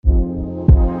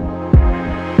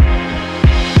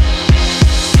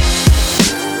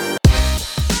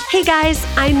Hey guys,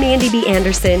 I'm Mandy B.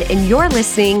 Anderson, and you're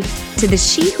listening to the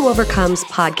She Who Overcomes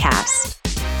podcast.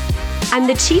 I'm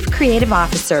the Chief Creative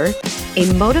Officer, a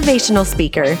motivational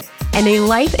speaker, and a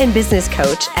life and business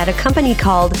coach at a company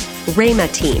called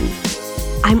Rhema Team.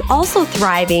 I'm also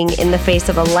thriving in the face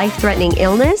of a life-threatening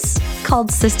illness called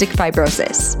cystic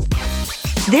fibrosis.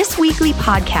 This weekly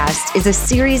podcast is a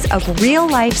series of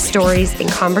real-life stories and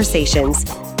conversations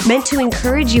meant to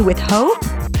encourage you with hope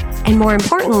and, more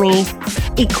importantly,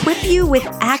 equip you with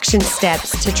action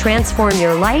steps to transform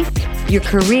your life, your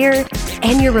career,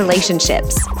 and your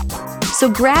relationships. So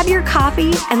grab your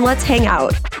coffee and let's hang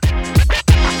out.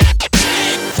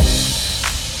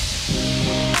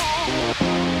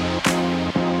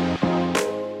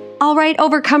 All right,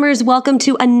 overcomers, welcome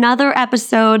to another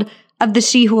episode of the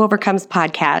She Who Overcomes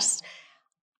podcast.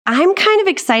 I'm kind of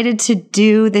excited to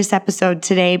do this episode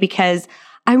today because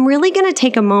I'm really going to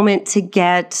take a moment to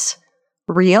get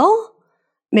real,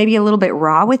 maybe a little bit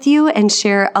raw with you, and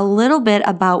share a little bit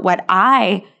about what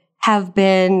I have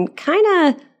been kind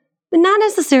of not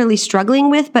necessarily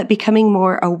struggling with, but becoming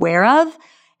more aware of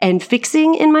and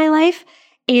fixing in my life.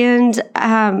 And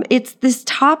it's this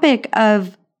topic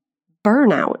of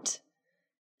burnout.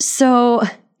 So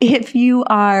if you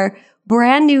are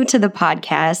brand new to the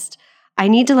podcast, I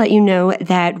need to let you know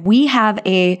that we have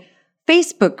a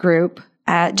Facebook group,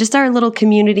 just our little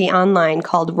community online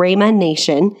called Rhema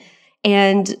Nation.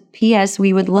 And P.S.,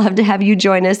 we would love to have you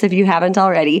join us if you haven't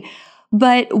already.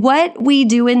 But what we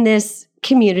do in this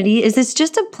community is it's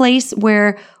just a place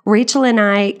where Rachel and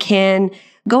I can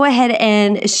go ahead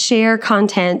and share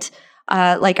content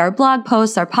like our blog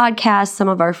posts, our podcasts, some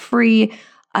of our free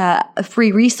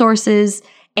resources,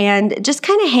 and just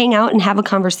kind of hang out and have a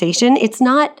conversation. It's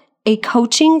not a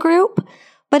coaching group,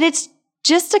 but it's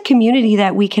just a community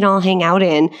that we can all hang out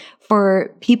in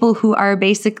for people who are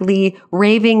basically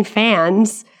raving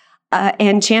fans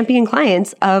and champion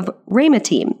clients of Rhema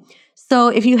Team. So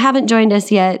if you haven't joined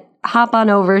us yet, hop on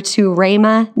over to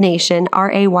Rhema Nation,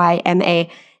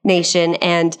 Rayma Nation,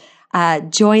 and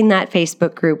join that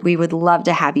Facebook group. We would love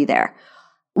to have you there.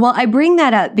 Well, I bring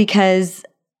that up because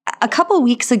a couple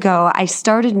weeks ago, I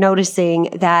started noticing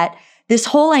that this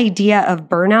whole idea of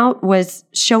burnout was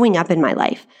showing up in my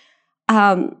life.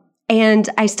 And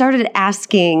I started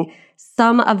asking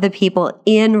some of the people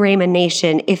in Rhema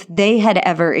Nation if they had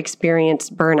ever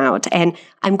experienced burnout. And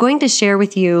I'm going to share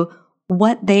with you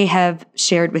what they have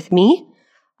shared with me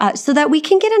so that we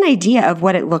can get an idea of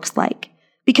what it looks like.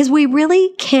 Because we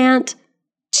really can't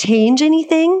change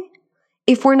anything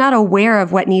if we're not aware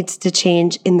of what needs to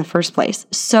change in the first place.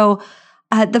 So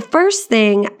the first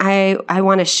thing I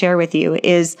want to share with you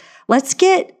is let's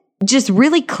get just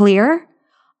really clear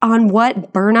on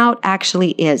what burnout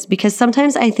actually is. Because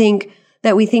sometimes I think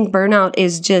that we think burnout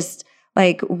is just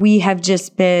like we have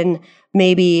just been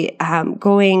maybe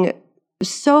going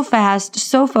so fast,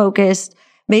 so focused.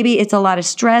 Maybe it's a lot of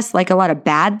stress, like a lot of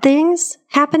bad things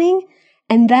happening.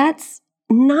 And that's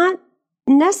not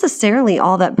necessarily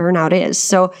all that burnout is.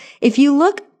 So if you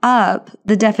look up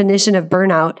the definition of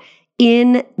burnout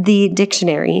in the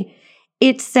dictionary,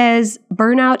 it says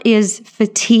burnout is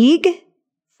fatigue,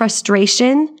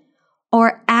 frustration,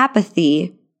 or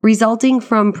apathy resulting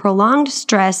from prolonged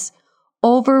stress,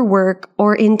 overwork,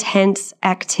 or intense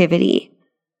activity.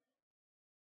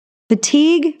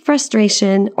 Fatigue,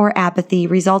 frustration, or apathy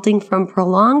resulting from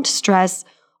prolonged stress,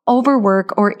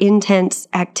 overwork, or intense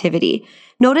activity.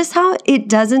 Notice how it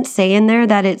doesn't say in there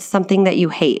that it's something that you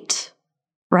hate,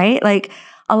 right? Like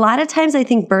a lot of times I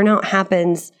think burnout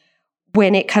happens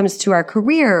when it comes to our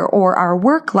career or our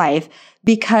work life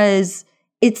because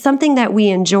it's something that we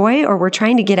enjoy or we're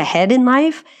trying to get ahead in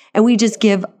life and we just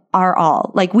give our all.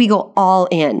 Like we go all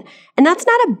in. And that's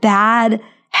not a bad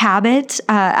habit,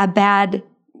 a bad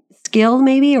skill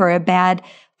maybe, or a bad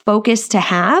focus to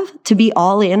have, to be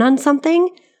all in on something.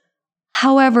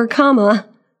 However,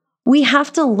 we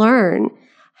have to learn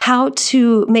how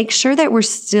to make sure that we're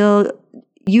still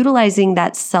utilizing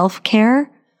that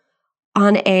self-care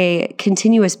on a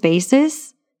continuous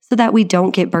basis so that we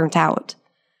don't get burnt out.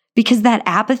 Because that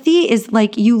apathy is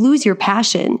like you lose your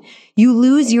passion, you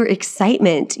lose your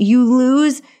excitement, you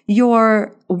lose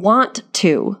your want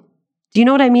to. Do you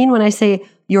know what I mean when I say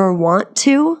your want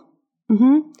to?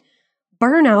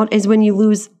 Burnout is when you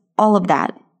lose all of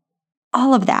that.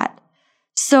 All of that.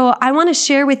 So I want to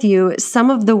share with you some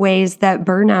of the ways that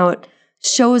burnout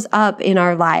shows up in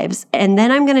our lives. And then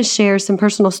I'm going to share some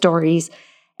personal stories.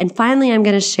 And finally, I'm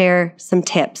going to share some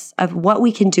tips of what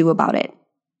we can do about it.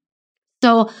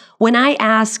 So when I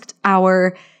asked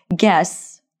our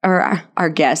guests,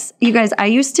 you guys, I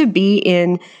used to be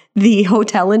in the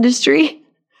hotel industry.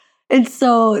 And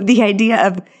so the idea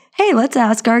of, hey, let's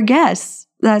ask our guests.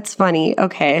 That's funny.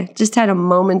 Okay. Just had a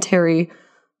moment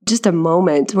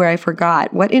where I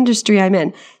forgot what industry I'm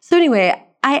in. So anyway,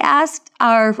 I asked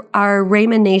our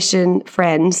Raymond Nation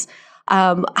friends,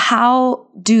 how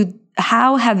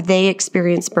have they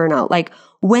experienced burnout? Like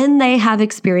when they have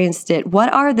experienced it,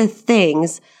 what are the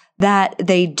things that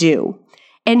they do?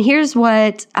 And here's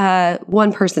what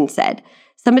one person said.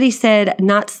 Somebody said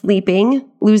not sleeping,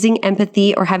 losing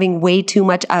empathy, or having way too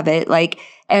much of it. Like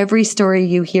every story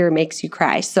you hear makes you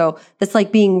cry. So that's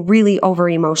like being really over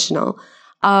emotional.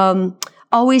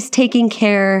 Always taking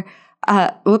care.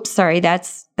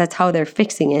 That's how they're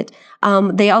fixing it.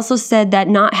 They also said that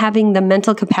not having the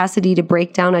mental capacity to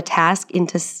break down a task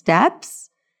into steps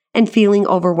and feeling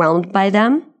overwhelmed by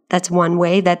them. That's one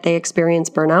way that they experience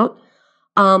burnout.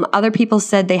 Other people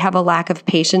said they have a lack of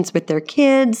patience with their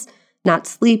kids, not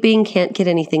sleeping, can't get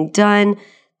anything done.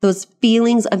 Those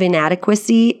feelings of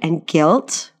inadequacy and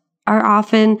guilt are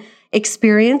often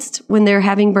experienced when they're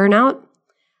having burnout.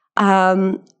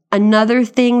 Another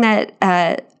thing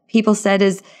that people said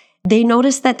is they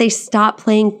noticed that they stopped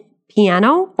playing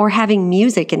piano or having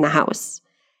music in the house.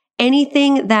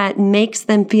 Anything that makes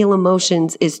them feel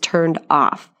emotions is turned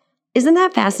off. Isn't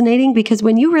that fascinating? Because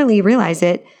when you really realize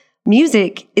it,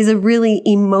 music is a really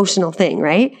emotional thing,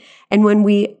 right? And when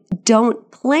we don't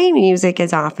play music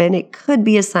as often, it could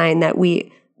be a sign that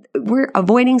we're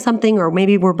avoiding something or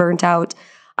maybe we're burnt out.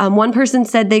 One person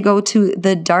said they go to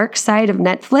the dark side of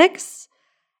Netflix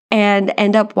and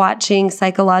end up watching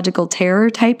psychological terror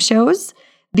type shows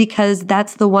because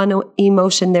that's the one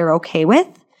emotion they're okay with.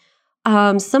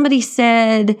 Somebody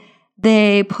said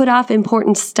they put off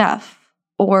important stuff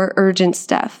or urgent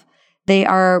stuff. They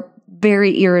are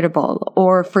very irritable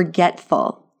or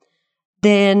forgetful.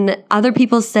 Then other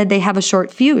people said they have a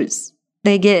short fuse.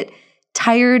 They get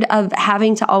tired of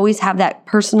having to always have that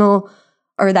personal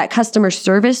or that customer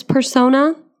service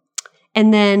persona,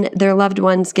 and then their loved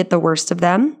ones get the worst of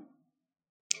them.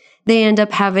 They end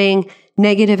up having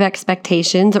negative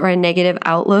expectations or a negative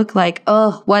outlook like,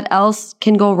 oh, what else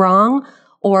can go wrong?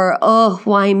 Or, oh,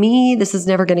 why me? This is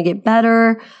never going to get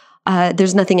better.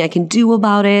 There's nothing I can do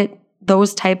about it.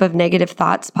 Those type of negative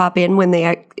thoughts pop in when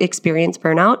they experience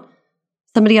burnout.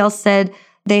 Somebody else said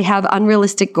they have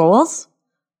unrealistic goals,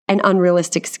 an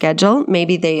unrealistic schedule.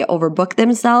 Maybe they overbook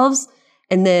themselves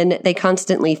and then they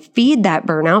constantly feed that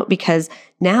burnout because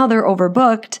now they're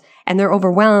overbooked and they're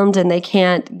overwhelmed and they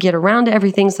can't get around to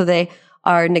everything. So they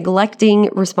are neglecting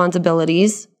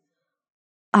responsibilities.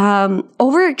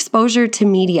 Overexposure to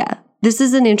media. This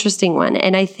is an interesting one.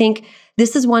 And I think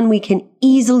this is one we can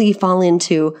easily fall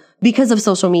into because of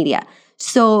social media.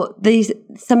 So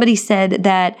somebody said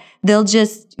that they'll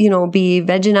just, be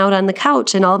vegging out on the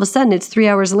couch and all of a sudden it's 3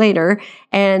 hours later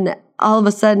and all of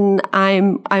a sudden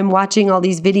I'm watching all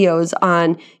these videos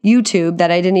on YouTube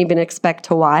that I didn't even expect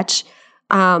to watch.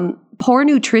 Poor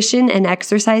nutrition and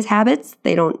exercise habits.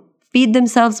 They don't feed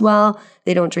themselves well.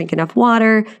 They don't drink enough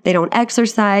water. They don't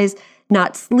exercise.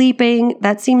 Not sleeping.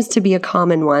 That seems to be a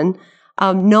common one.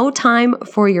 No time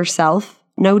for yourself.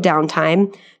 No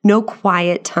downtime. No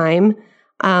quiet time.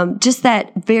 Just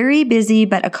that very busy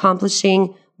but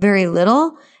accomplishing very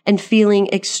little and feeling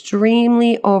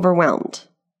extremely overwhelmed.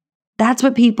 That's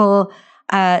what people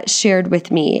shared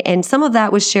with me. And some of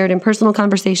that was shared in personal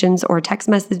conversations or text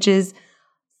messages.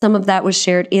 Some of that was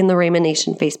shared in the Raymond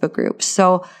Nation Facebook group.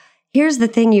 So here's the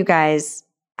thing, you guys.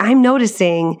 I'm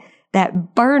noticing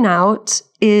that burnout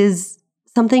is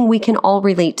something we can all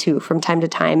relate to from time to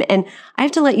time. And I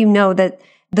have to let you know that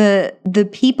the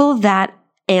people that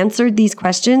answered these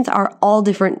questions are all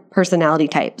different personality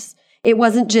types. It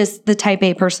wasn't just the type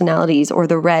A personalities or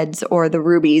the reds or the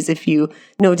rubies, if you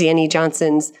know Danny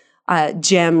Johnson's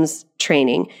GEMS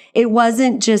training. It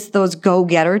wasn't just those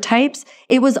go-getter types.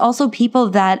 It was also people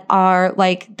that are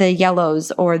like the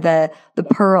yellows or the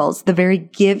pearls, the very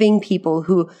giving people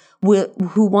who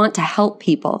want to help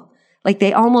people. Like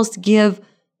they almost give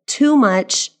too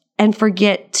much and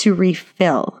forget to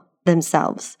refill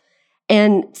themselves.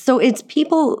 And so it's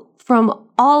people from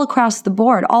all across the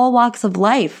board, all walks of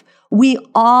life. We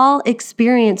all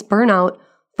experience burnout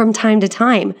from time to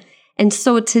time. And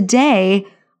so today,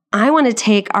 I want to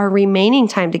take our remaining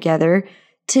time together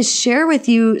to share with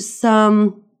you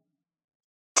some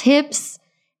tips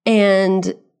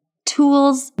and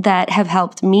tools that have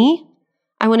helped me.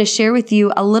 I want to share with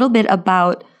you a little bit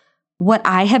about what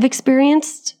I have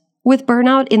experienced with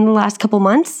burnout in the last couple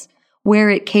months, where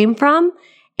it came from,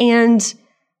 and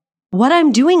what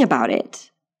I'm doing about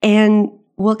it. And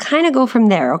we'll kind of go from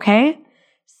there, okay?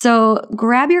 So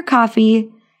grab your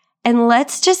coffee And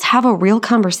let's just have a real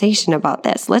conversation about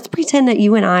this. Let's pretend that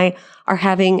you and I are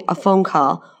having a phone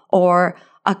call or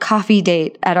a coffee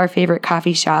date at our favorite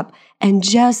coffee shop and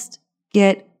just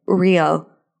get real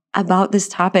about this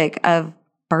topic of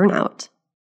burnout.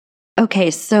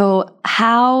 Okay, so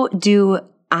how do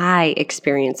I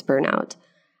experience burnout?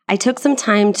 I took some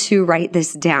time to write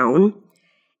this down,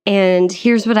 and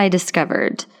here's what I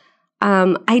discovered.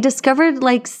 I discovered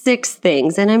like 6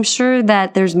 things, and I'm sure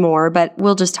that there's more, but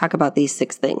we'll just talk about these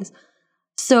 6 things.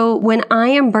 So when I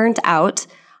am burnt out,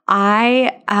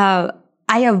 I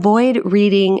avoid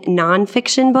reading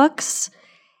nonfiction books,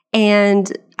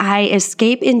 and I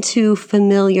escape into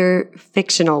familiar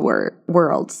fictional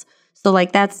worlds. So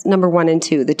like that's number 1 and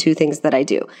 2, the 2 things that I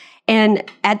do. And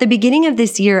at the beginning of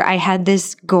this year, I had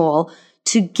this goal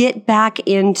to get back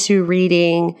into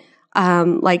reading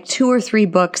like 2 or 3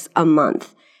 books a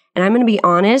month. And I'm going to be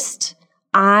honest,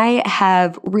 I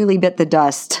have really bit the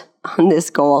dust on this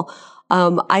goal.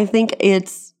 I think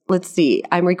let's see,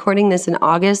 I'm recording this in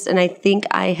August, and I think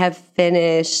I have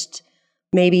finished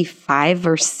maybe 5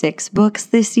 or 6 books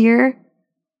this year.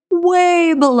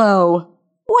 Way below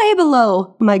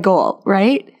my goal,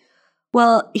 right?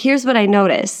 Well, here's what I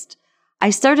noticed. I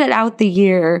started out the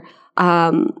year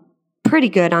pretty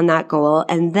good on that goal,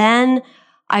 and then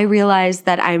I realized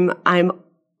that I'm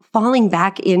falling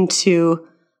back into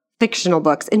fictional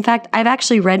books. In fact, I've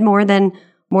actually read more than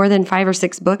 5 or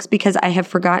 6 books because I have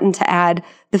forgotten to add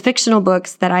the fictional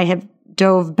books that I have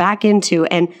dove back into,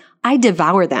 and I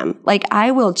devour them. Like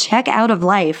I will check out of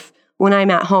life when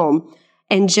I'm at home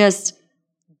and just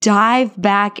dive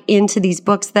back into these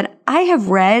books that I have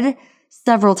read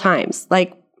several times.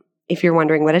 Like if you're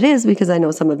wondering what it is, because I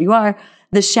know some of you are,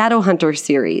 the Shadowhunter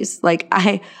series. Like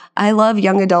I love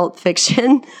young adult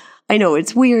fiction. I know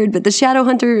it's weird, but the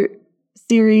Shadowhunter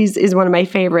series is one of my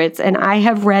favorites. And I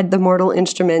have read The Mortal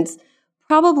Instruments.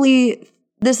 Probably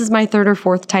this is my 3rd or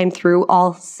 4th time through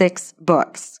all 6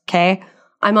 books. Okay.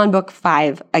 I'm on book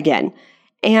 5 again.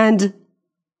 And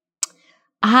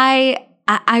I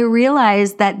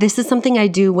realize that this is something I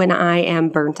do when I am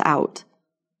burnt out.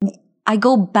 I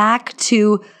go back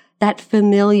to that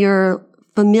familiar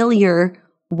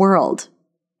world,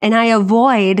 and I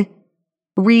avoid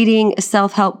reading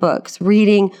self-help books,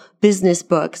 reading business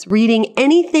books, reading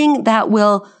anything that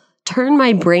will turn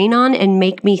my brain on and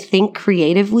make me think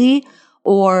creatively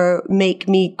or make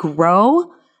me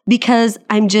grow, because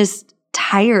I'm just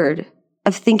tired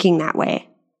of thinking that way,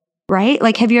 right?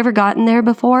 Like, have you ever gotten there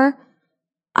before?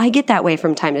 I get that way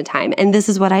from time to time, and this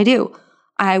is what I do.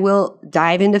 I will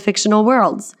dive into fictional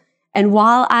worlds. And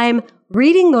while I'm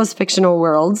reading those fictional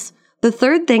worlds, the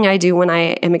 3rd thing I do when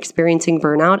I am experiencing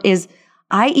burnout is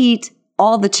I eat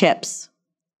all the chips.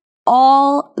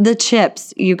 All the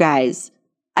chips, you guys.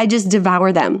 I just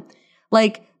devour them.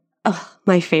 Like,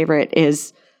 my favorite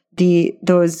is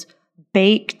those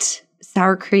baked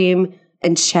sour cream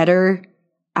and cheddar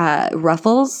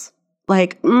Ruffles.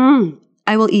 Like,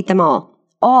 I will eat them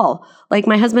all. Like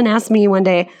my husband asked me one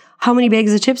day, how many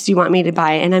bags of chips do you want me to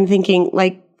buy? And I'm thinking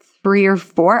like 3 or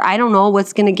 4. I don't know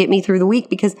what's going to get me through the week,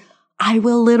 because I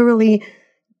will literally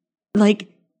like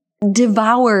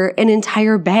devour an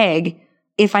entire bag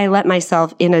if I let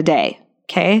myself in a day.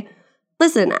 Okay.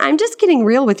 Listen, I'm just getting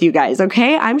real with you guys.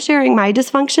 Okay. I'm sharing my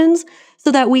dysfunctions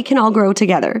so that we can all grow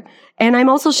together. And I'm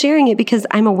also sharing it because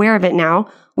I'm aware of it now,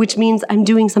 which means I'm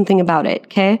doing something about it.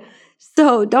 Okay.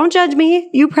 So don't judge me.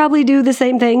 You probably do the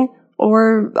same thing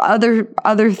or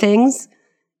other things.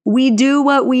 We do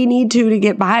what we need to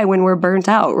get by when we're burnt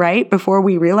out, right? Before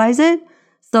we realize it.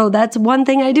 So that's one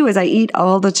thing I do is I eat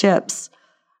all the chips.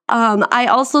 I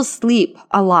also sleep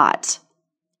a lot.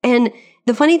 And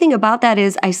the funny thing about that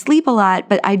is I sleep a lot,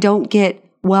 but I don't get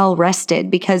well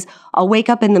rested because I'll wake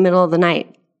up in the middle of the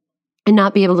night and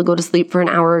not be able to go to sleep for an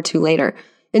hour or 2 later.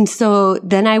 And so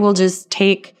then I will just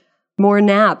take more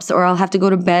naps, or I'll have to go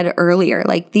to bed earlier.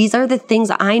 Like, these are the things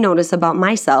I notice about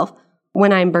myself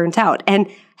when I'm burnt out.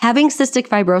 And having cystic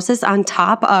fibrosis on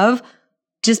top of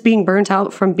just being burnt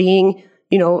out from being,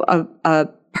 a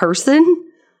person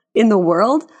in the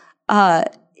world,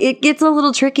 it gets a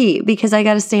little tricky because I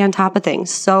got to stay on top of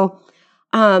things. So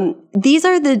these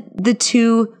are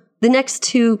the next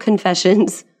 2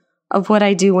 confessions of what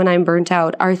I do when I'm burnt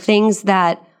out are things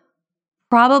that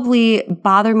probably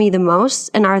bother me the most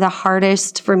and are the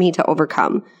hardest for me to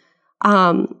overcome.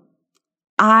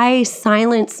 I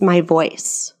silence my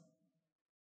voice.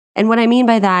 And what I mean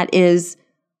by that is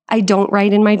I don't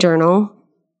write in my journal.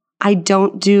 I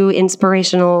don't do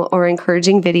inspirational or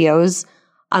encouraging videos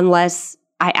unless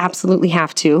I absolutely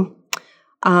have to.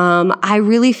 I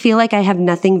really feel like I have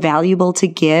nothing valuable to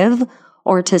give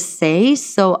or to say,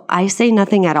 so I say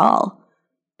nothing at all.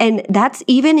 And that's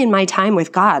even in my time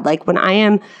with God. Like when I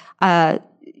am,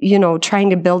 trying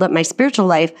to build up my spiritual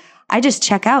life, I just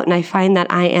check out and I find that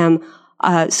I am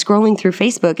scrolling through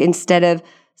Facebook instead of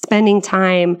spending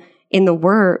time in the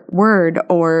word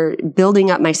or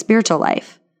building up my spiritual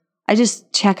life. I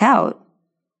just check out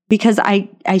because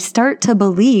I start to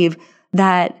believe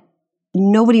that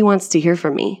nobody wants to hear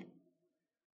from me.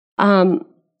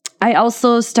 I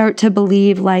also start to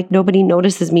believe like nobody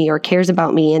notices me or cares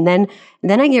about me. And then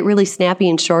I get really snappy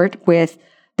and short with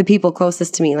the people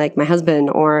closest to me, like my husband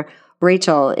or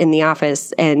Rachel in the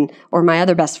office or my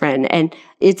other best friend. And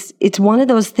it's one of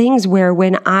those things where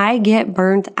when I get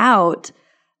burnt out,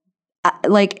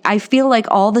 I feel like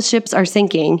all the ships are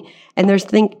sinking and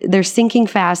they're sinking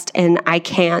fast and I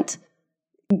can't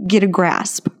get a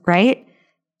grasp, right?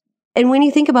 And when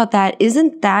you think about that,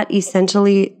 isn't that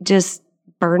essentially just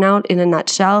burnout in a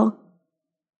nutshell?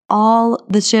 All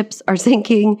the ships are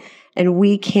sinking and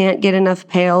we can't get enough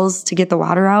pails to get the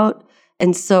water out.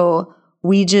 And so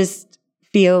we just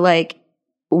feel like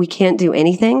we can't do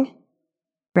anything,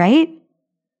 right?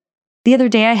 The other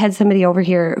day I had somebody over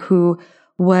here who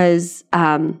was,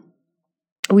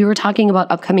 we were talking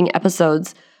about upcoming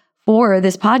episodes for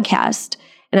this podcast.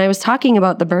 And I was talking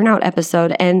about the burnout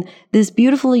episode, and this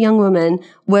beautiful young woman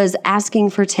was asking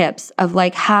for tips of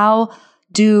like, how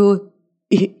do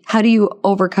you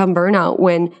overcome burnout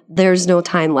when there's no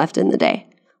time left in the day?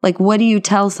 Like, what do you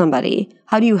tell somebody?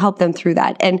 How do you help them through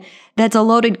that? And that's a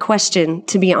loaded question,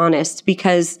 to be honest,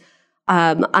 because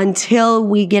until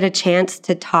we get a chance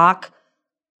to talk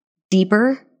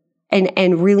deeper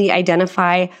and really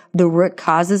identify the root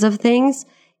causes of things,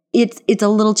 it's a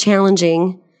little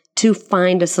challenging to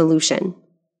find a solution.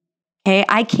 Okay,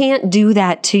 I can't do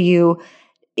that to you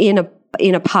in a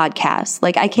podcast.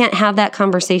 Like I can't have that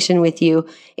conversation with you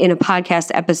in a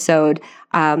podcast episode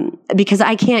because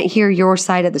I can't hear your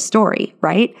side of the story,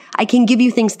 right? I can give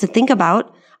you things to think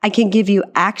about. I can give you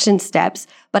action steps,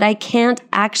 but I can't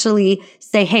actually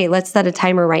say, hey, let's set a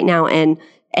timer right now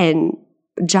and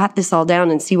jot this all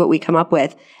down and see what we come up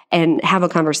with and have a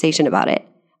conversation about it.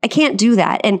 I can't do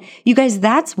that. And you guys,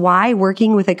 that's why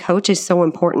working with a coach is so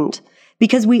important,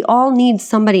 because we all need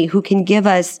somebody who can give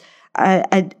us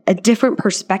a different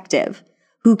perspective,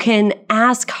 who can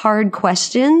ask hard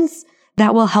questions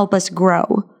that will help us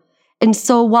grow. And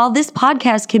so while this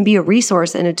podcast can be a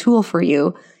resource and a tool for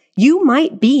you, you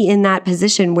might be in that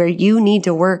position where you need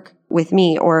to work with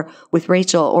me or with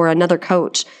Rachel or another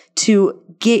coach to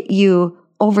get you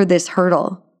over this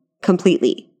hurdle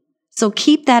completely. So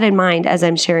keep that in mind as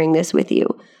I'm sharing this with you.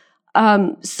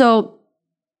 So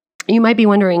you might be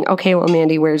wondering, okay, well,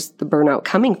 Mandy, where's the burnout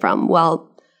coming from? Well,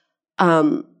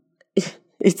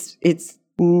 it's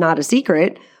not a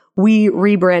secret. We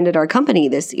rebranded our company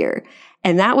this year,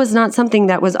 and that was not something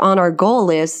that was on our goal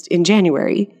list in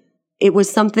January. It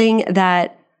was something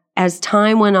that as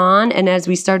time went on and as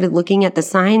we started looking at the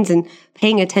signs and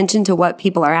paying attention to what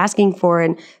people are asking for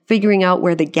and figuring out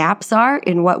where the gaps are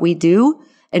in what we do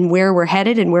and where we're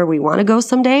headed and where we want to go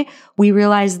someday, we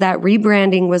realized that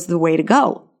rebranding was the way to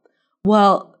go.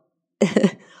 Well,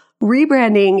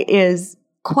 rebranding is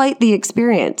quite the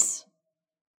experience.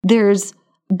 There's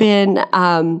been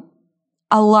a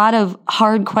lot of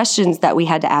hard questions that we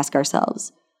had to ask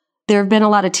ourselves. There have been a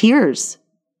lot of tears.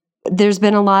 There's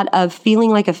been a lot of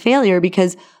feeling like a failure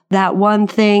because that one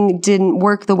thing didn't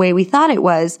work the way we thought it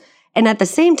was. And at the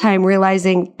same time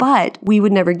realizing, but we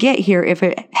would never get here if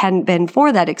it hadn't been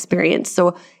for that experience.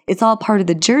 So it's all part of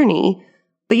the journey,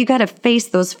 but you got to face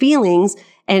those feelings.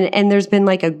 And there's been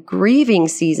like a grieving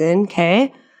season.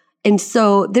 Okay. And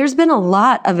so there's been a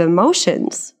lot of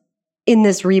emotions in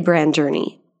this rebrand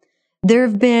journey. There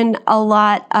have been a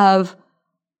lot of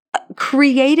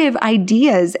creative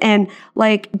ideas and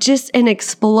like just an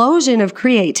explosion of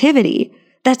creativity.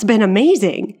 That's been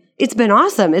amazing. It's been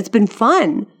awesome. It's been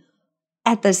fun.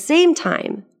 At the same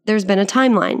time, there's been a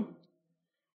timeline,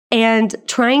 and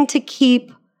trying to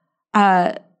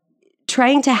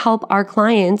help our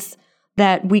clients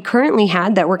that we currently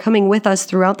had that were coming with us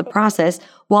throughout the process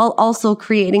while also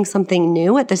creating something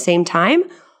new at the same time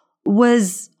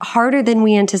was harder than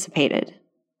we anticipated.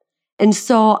 And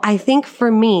so I think for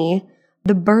me,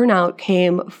 the burnout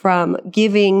came from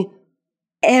giving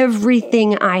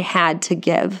everything I had to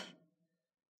give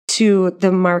to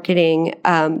the marketing,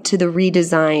 to the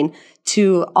redesign,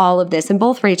 to all of this. And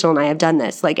both Rachel and I have done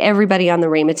this. Like everybody on the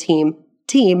Rhema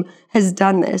team has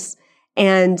done this.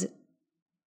 And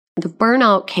the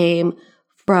burnout came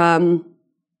from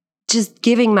just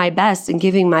giving my best and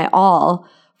giving my all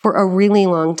for a really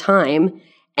long time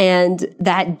And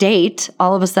that date,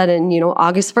 all of a sudden,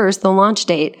 August 1st, the launch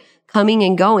date, coming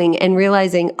and going and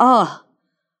realizing, oh,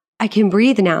 I can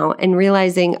breathe now, and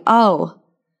realizing, oh,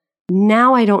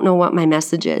 now I don't know what my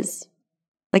message is.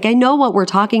 Like, I know what we're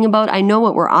talking about. I know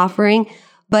what we're offering.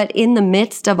 But in the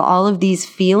midst of all of these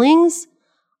feelings,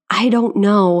 I don't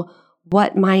know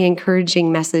what my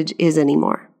encouraging message is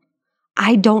anymore.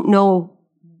 I don't know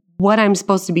what I'm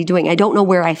supposed to be doing. I don't know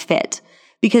where I fit.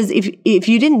 Because if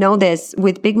you didn't know this,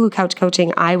 with Big Blue Couch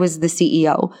Coaching, I was the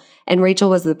CEO and Rachel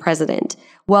was the president.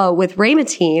 Well, with Rhema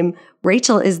Team,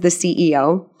 Rachel is the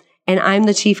CEO and I'm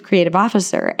the Chief Creative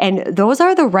Officer. And those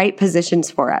are the right positions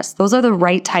for us. Those are the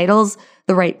right titles,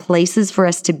 the right places for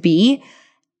us to be.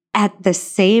 At the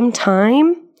same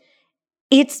time,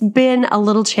 it's been a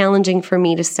little challenging for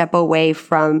me to step away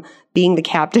from being the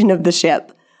captain of the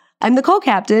ship. I'm the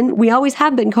co-captain. We always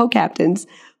have been co-captains,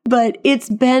 but it's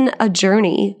been a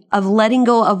journey of letting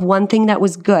go of one thing that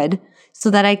was good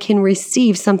so that I can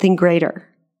receive something greater.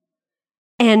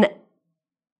 And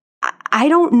I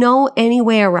don't know any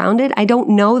way around it. I don't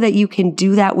know that you can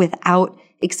do that without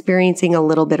experiencing a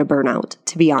little bit of burnout,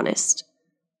 to be honest.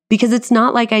 Because it's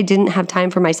not like I didn't have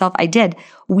time for myself. I did.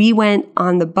 We went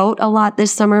on the boat a lot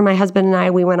this summer. My husband and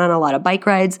I, we went on a lot of bike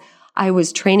rides. I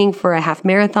was training for a half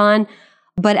marathon.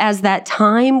 But as that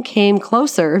time came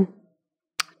closer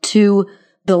to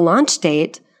the launch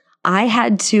date, I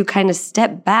had to kind of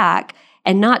step back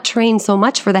and not train so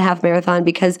much for the half marathon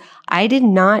because I did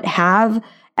not have,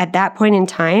 at that point in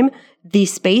time, the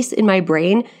space in my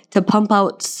brain to pump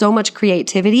out so much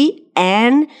creativity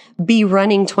and be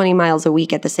running 20 miles a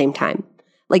week at the same time.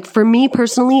 Like, for me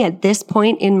personally, at this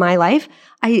point in my life,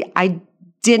 I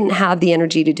didn't have the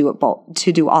energy to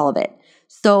do all of it.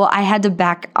 So I had to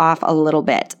back off a little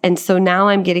bit. And so now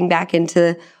I'm getting back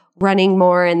into running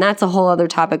more, and that's a whole other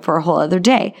topic for a whole other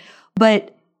day.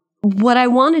 But what I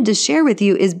wanted to share with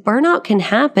you is burnout can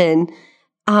happen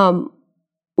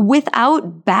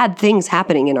without bad things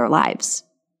happening in our lives.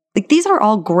 Like, these are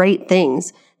all great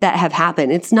things that have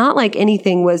happened. It's not like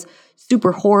anything was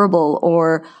super horrible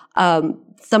or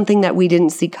something that we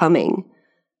didn't see coming.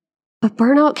 But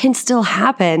burnout can still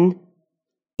happen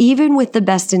even with the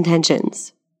best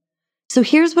intentions. So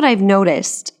here's what I've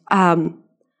noticed.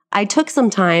 I took some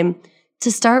time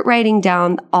to start writing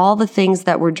down all the things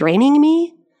that were draining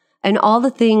me and all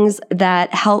the things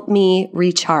that helped me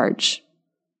recharge.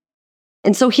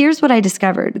 And so here's what I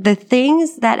discovered. The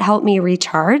things that help me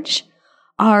recharge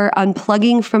are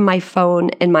unplugging from my phone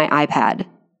and my iPad.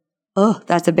 Oh,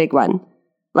 that's a big one.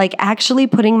 Like, actually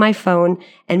putting my phone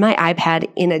and my iPad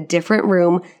in a different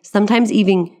room, sometimes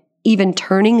even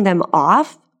turning them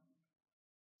off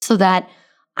so that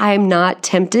I'm not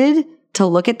tempted to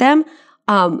look at them.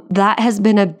 That has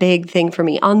been a big thing for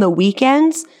me. On the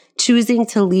weekends, choosing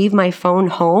to leave my phone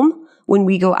home when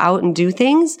we go out and do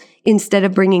things instead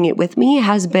of bringing it with me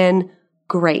has been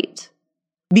great.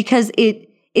 Because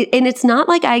it's not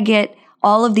like I get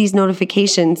all of these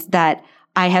notifications that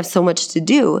I have so much to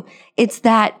do. It's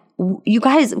that, you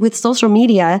guys, with social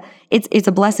media, it's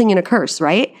a blessing and a curse,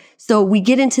 right? So we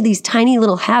get into these tiny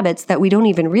little habits that we don't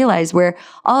even realize, where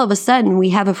all of a sudden we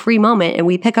have a free moment and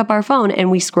we pick up our phone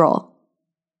and we scroll,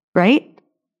 right?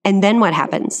 And then what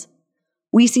happens?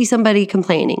 We see somebody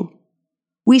complaining.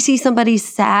 We see somebody's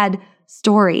sad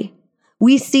story.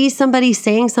 We see somebody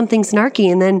saying something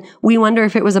snarky, and then we wonder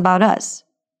if it was about us,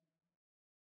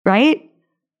 right?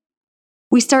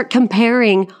 We start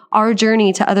comparing our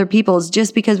journey to other people's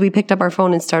just because we picked up our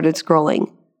phone and started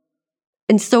scrolling.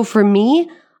 And so for me,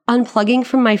 unplugging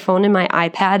from my phone and my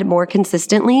iPad more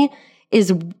consistently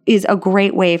is a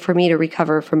great way for me to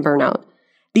recover from burnout.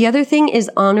 The other thing is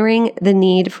honoring the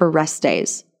need for rest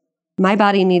days. My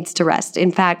body needs to rest.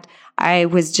 In fact, I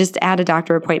was just at a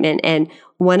doctor appointment, and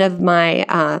one of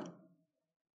my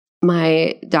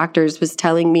my doctors was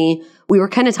telling me, we were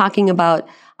kind of talking about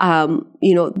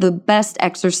the best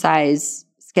exercise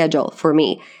schedule for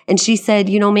me. And she said,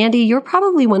 Mandy, you're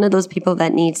probably one of those people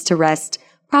that needs to rest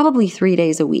probably 3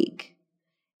 days a week.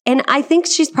 And I think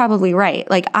she's probably right.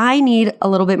 Like, I need a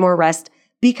little bit more rest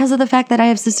because of the fact that I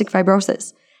have cystic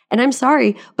fibrosis. And I'm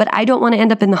sorry, but I don't want to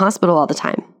end up in the hospital all the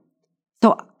time.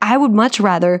 So I would much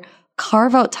rather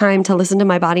carve out time to listen to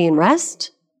my body and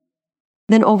rest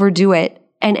than overdo it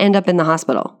and end up in the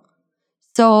hospital.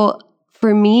 So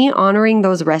for me, honoring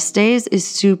those rest days is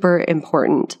super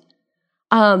important.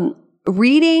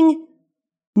 Reading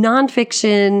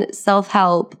nonfiction,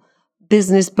 self-help,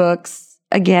 business books,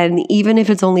 again, even if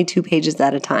it's only 2 pages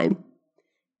at a time,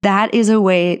 that is a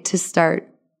way to start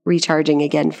recharging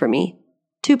again for me.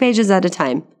 2 pages at a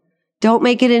time. Don't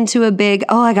make it into a big,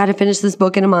 I got to finish this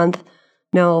book in a month.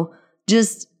 No,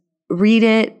 just read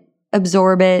it,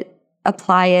 absorb it,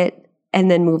 apply it, and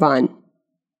then move on.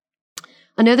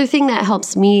 Another thing that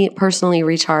helps me personally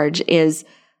recharge is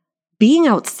being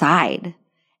outside.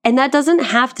 And that doesn't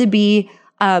have to be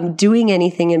doing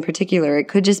anything in particular. It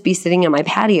could just be sitting on my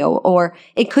patio, or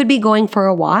it could be going for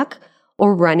a walk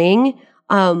or running.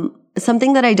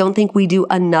 Something that I don't think we do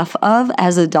enough of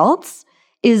as adults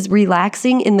is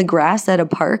relaxing in the grass at a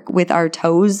park with our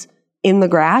toes in the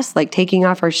grass, like taking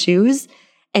off our shoes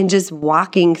and just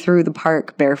walking through the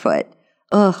park barefoot.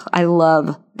 Ugh, I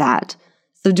love that.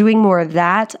 So doing more of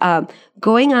that,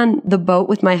 going on the boat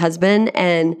with my husband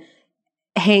and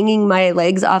hanging my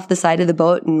legs off the side of the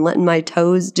boat and letting my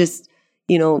toes just,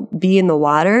 be in the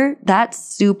water, that's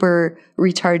super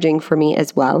recharging for me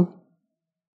as well.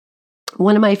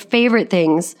 One of my favorite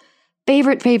things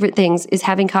is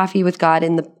having coffee with God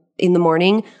in the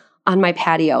morning on my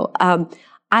patio.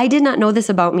 I did not know this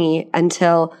about me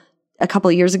until a couple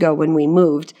of years ago when we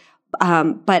moved,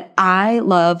 but I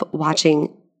love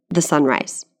watching the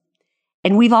sunrise.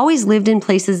 And we've always lived in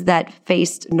places that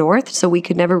faced north, so we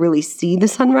could never really see the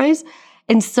sunrise.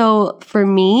 And so for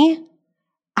me,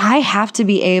 I have to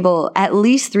be able, at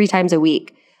least 3 times a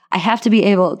week, I have to be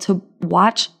able to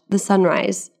watch the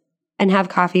sunrise and have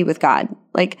coffee with God.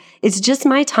 Like, it's just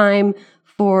my time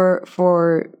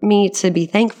for me to be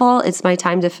thankful. It's my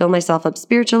time to fill myself up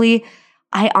spiritually.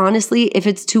 I honestly, if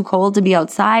it's too cold to be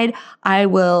outside, I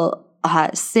will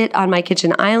sit on my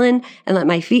kitchen island and let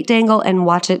my feet dangle and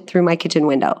watch it through my kitchen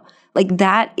window. Like,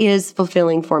 that is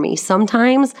fulfilling for me.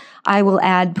 Sometimes I will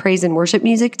add praise and worship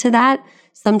music to that.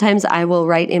 Sometimes I will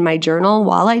write in my journal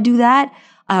while I do that.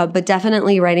 But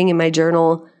definitely writing in my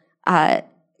journal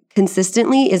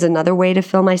consistently is another way to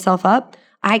fill myself up.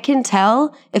 I can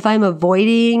tell if I'm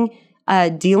avoiding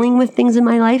dealing with things in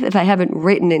my life if I haven't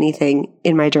written anything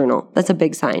in my journal. That's a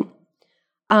big sign.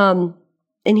 And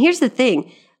here's the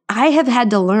thing. I have had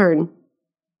to learn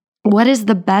what is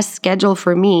the best schedule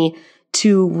for me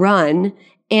to run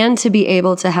and to be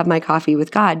able to have my coffee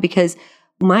with God, because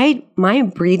my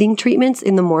breathing treatments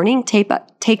in the morning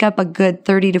take up a good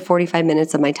 30 to 45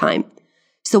 minutes of my time.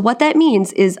 So what that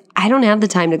means is I don't have the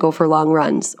time to go for long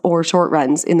runs or short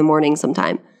runs in the morning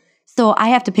sometime. So I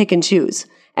have to pick and choose.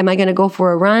 Am I going to go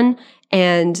for a run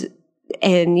and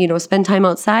spend time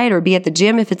outside or be at the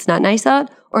gym if it's not nice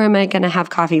out, or am I going to have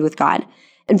coffee with God?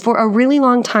 And for a really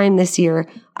long time this year,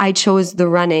 I chose the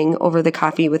running over the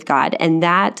coffee with God, and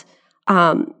that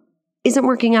isn't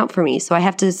working out for me. So I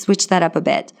have to switch that up a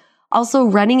bit. Also,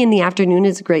 running in the afternoon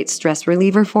is a great stress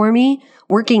reliever for me.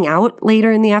 Working out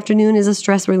later in the afternoon is a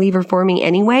stress reliever for me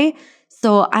anyway.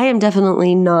 So I am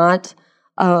definitely not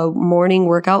a morning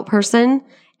workout person,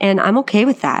 and I'm okay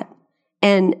with that.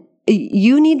 And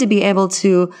you need to be able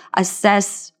to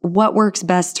assess what works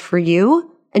best for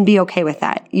you and be okay with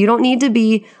that. You don't need to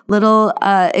be little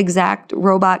exact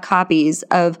robot copies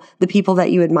of the people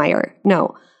that you admire.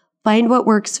 No, find what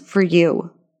works for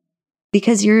you,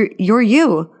 because you're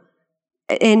you.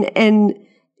 And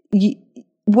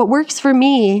what works for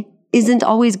me isn't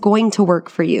always going to work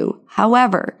for you.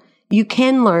 However, you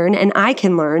can learn, and I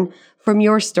can learn from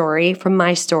your story, from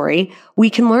my story. We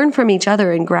can learn from each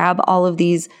other and grab all of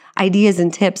these ideas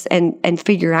and tips and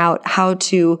figure out how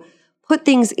to put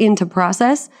things into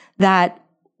process that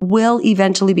will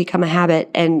eventually become a habit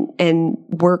and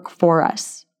work for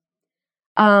us.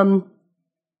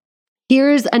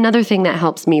 Here's another thing that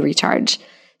helps me recharge.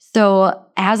 So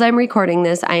as I'm recording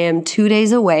this, I am 2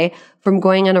 days away from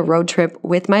going on a road trip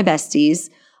with my besties.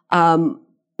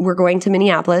 We're going to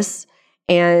Minneapolis.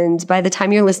 And by the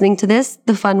time you're listening to this,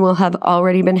 the fun will have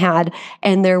already been had,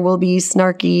 and there will be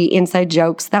snarky inside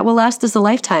jokes that will last us a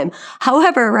lifetime.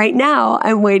 However, right now,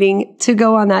 I'm waiting to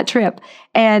go on that trip.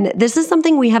 And this is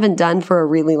something we haven't done for a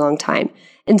really long time.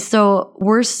 And so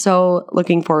we're so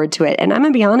looking forward to it. And I'm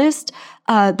going to be honest,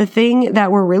 the thing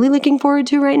that we're really looking forward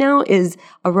to right now is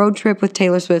a road trip with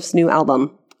Taylor Swift's new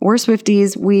album. We're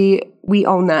Swifties. We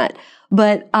own that.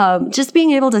 But just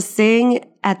being able to sing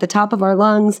at the top of our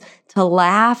lungs, to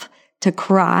laugh, to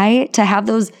cry, to have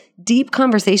those deep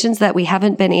conversations that we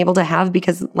haven't been able to have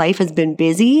because life has been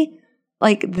busy,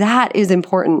 like that is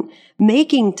important.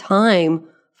 Making time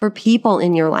for people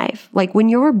in your life. Like when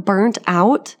you're burnt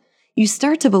out, you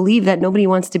start to believe that nobody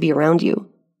wants to be around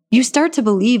you. You start to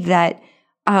believe that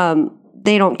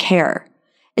they don't care.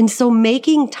 And so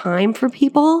making time for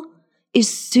people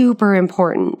is super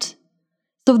important.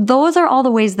 So those are all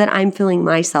the ways that I'm filling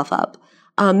myself up.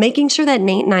 Making sure that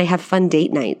Nate and I have fun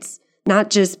date nights, not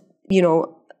just,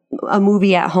 a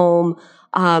movie at home,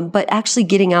 but actually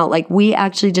getting out. Like we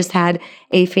actually just had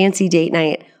a fancy date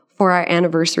night for our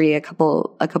anniversary a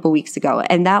couple weeks ago.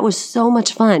 And that was so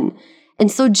much fun. And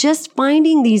so just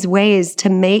finding these ways to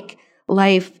make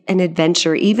life an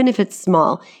adventure, even if it's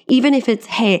small, even if it's,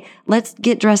 hey, let's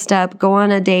get dressed up, go on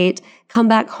a date, come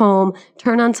back home,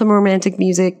 turn on some romantic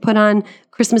music, put on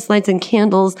Christmas lights and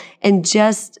candles, and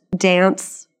just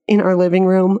dance in our living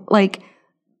room. Like,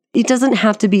 it doesn't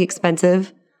have to be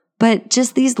expensive, but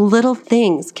just these little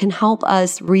things can help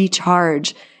us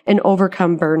recharge and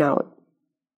overcome burnout.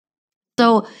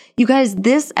 So, you guys,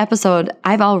 this episode,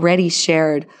 I've already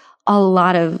shared a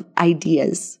lot of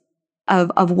ideas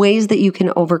of ways that you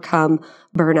can overcome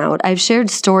burnout. I've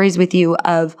shared stories with you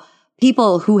of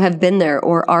people who have been there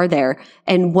or are there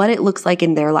and what it looks like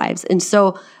in their lives. And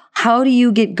so how do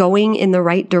you get going in the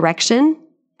right direction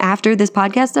after this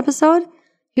podcast episode?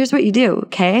 Here's what you do,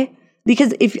 okay?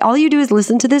 Because if all you do is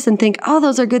listen to this and think, oh,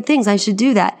 those are good things, I should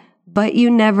do that, but you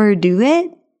never do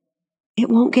it, it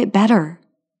won't get better.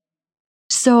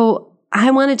 So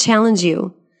I want to challenge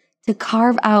you to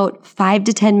carve out 5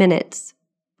 to 10 minutes.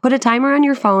 Put a timer on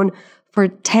your phone for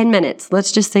 10 minutes.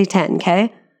 Let's just say 10,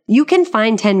 okay? You can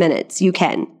find 10 minutes. You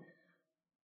can.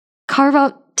 Carve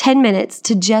out 10 minutes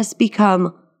to just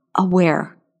become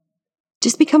aware.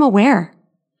 Just become aware.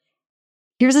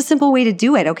 Here's a simple way to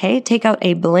do it, okay? Take out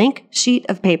a blank sheet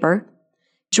of paper,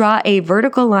 draw a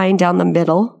vertical line down the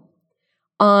middle.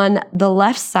 On the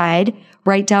left side,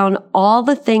 write down all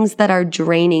the things that are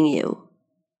draining you.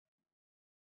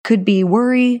 Could be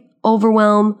worry,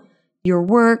 overwhelm, your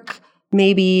work,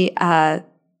 maybe,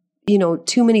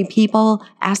 too many people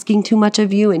asking too much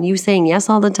of you and you saying yes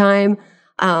all the time.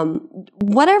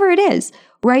 Whatever it is,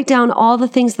 write down all the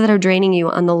things that are draining you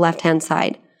on the left-hand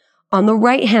side. On the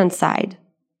right-hand side,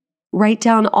 write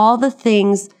down all the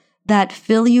things that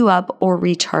fill you up or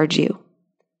recharge you.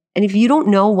 And if you don't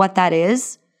know what that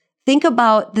is, think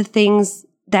about the things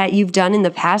that you've done in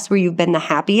the past where you've been the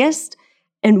happiest.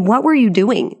 And what were you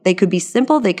doing? They could be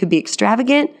simple, they could be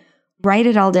extravagant. Write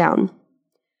it all down,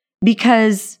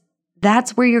 because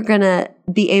that's where you're going to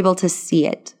be able to see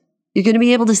it. You're going to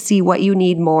be able to see what you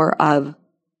need more of.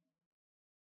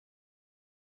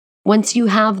 Once you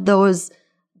have those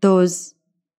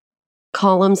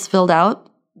columns filled out,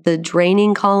 the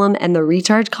draining column and the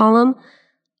recharge column,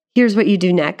 here's what you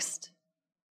do next.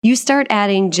 You start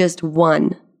adding just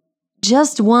one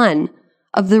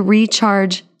of the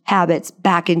recharge habits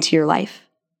back into your life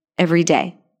every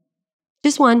day.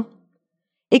 Just one.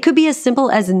 It could be as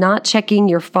simple as not checking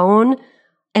your phone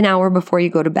an hour before you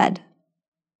go to bed.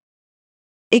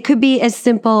 It could be as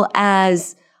simple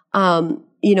as,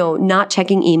 not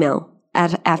checking email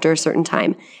after a certain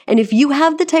time. And if you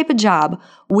have the type of job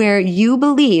where you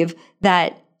believe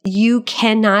that you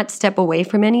cannot step away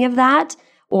from any of that,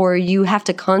 or you have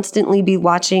to constantly be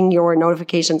watching your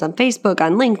notifications on Facebook,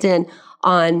 on LinkedIn,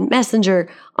 on Messenger,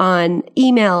 on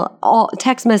email, all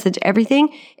text message,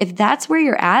 everything, if that's where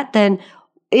you're at, then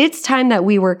it's time that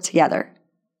we work together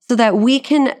so that we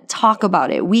can talk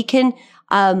about it. We can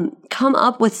come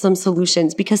up with some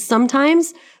solutions, because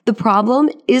sometimes the problem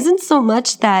isn't so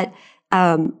much that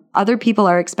other people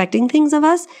are expecting things of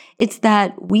us. It's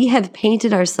that we have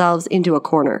painted ourselves into a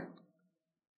corner.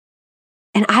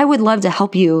 And I would love to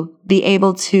help you be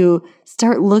able to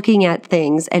start looking at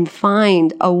things and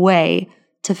find a way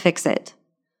to fix it.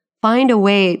 Find a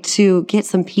way to get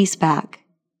some peace back.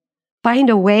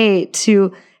 Find a way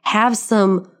to have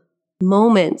some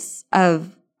moments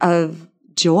of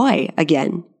joy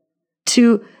again.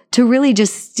 To really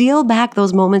just steal back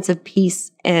those moments of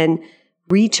peace and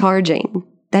recharging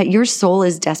that your soul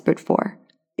is desperate for.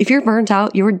 If you're burnt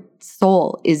out, your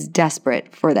soul is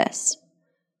desperate for this.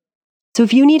 So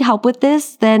if you need help with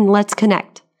this, then let's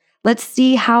connect. Let's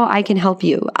see how I can help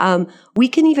you. We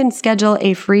can even schedule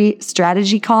a free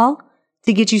strategy call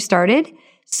to get you started.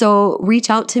 So reach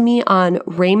out to me on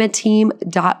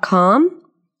rhemateam.com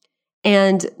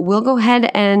and we'll go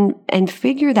ahead and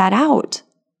figure that out.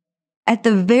 At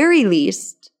the very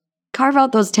least, carve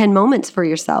out those 10 moments for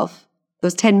yourself,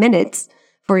 those 10 minutes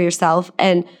for yourself,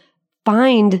 and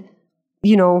find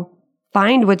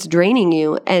what's draining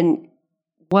you and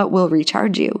what will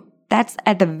recharge you. That's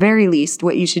at the very least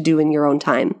what you should do in your own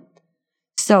time.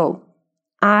 So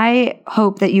I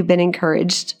hope that you've been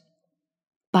encouraged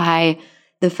by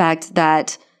the fact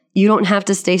that you don't have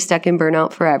to stay stuck in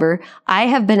burnout forever. I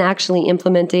have been actually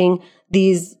implementing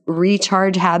these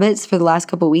recharge habits for the last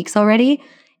couple of weeks already,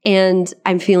 and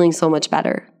I'm feeling so much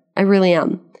better. I really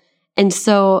am. And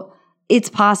so it's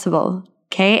possible,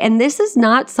 okay? And this is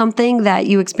not something that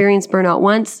you experience burnout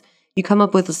once, you come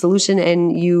up with a solution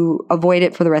and you avoid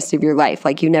it for the rest of your life,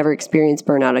 like you never experience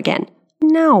burnout again.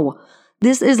 No,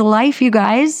 this is life, you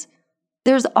guys.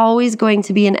 There's always going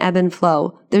to be an ebb and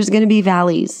flow. There's going to be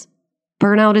valleys.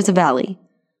 Burnout is a valley.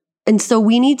 And so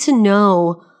we need to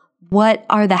know what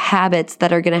are the habits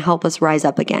that are going to help us rise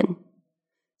up again.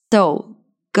 So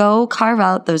go carve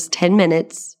out those 10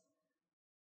 minutes,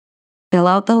 fill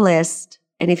out the list,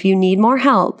 and if you need more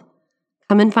help,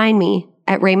 come and find me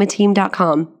at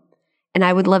rhemateam.com, and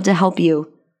I would love to help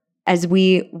you as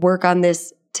we work on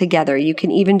this together. You can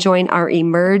even join our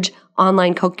Emerge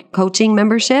online coaching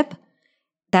membership.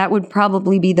 That would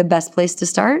probably be the best place to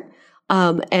start,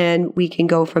 and we can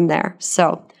go from there.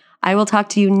 So I will talk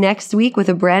to you next week with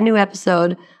a brand new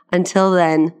episode. Until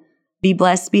then, be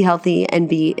blessed, be healthy, and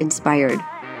be inspired.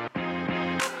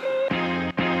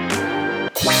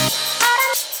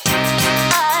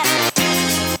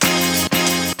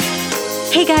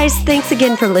 Hey guys, thanks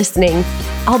again for listening.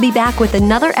 I'll be back with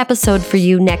another episode for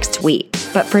you next week.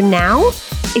 But for now,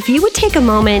 if you would take a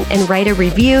moment and write a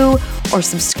review or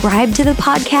subscribe to the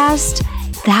podcast,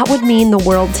 that would mean the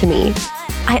world to me.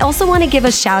 I also want to give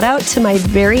a shout out to my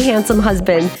very handsome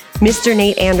husband, Mr.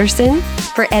 Nate Anderson,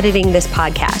 for editing this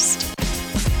podcast.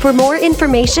 For more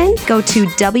information, go to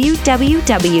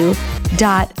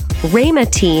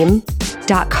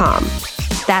www.rhemateam.com.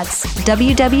 That's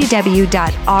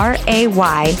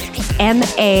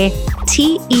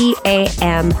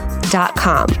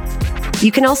www.rhemateam.com.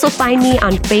 You can also find me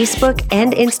on Facebook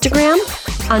and Instagram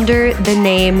under the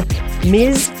name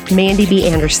Ms. Mandy B.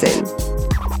 Anderson.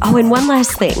 Oh, and one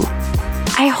last thing.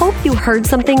 I hope you heard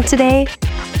something today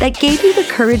that gave you the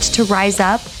courage to rise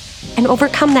up and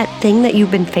overcome that thing that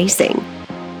you've been facing.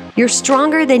 You're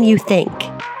stronger than you think.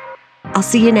 I'll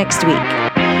see you next week.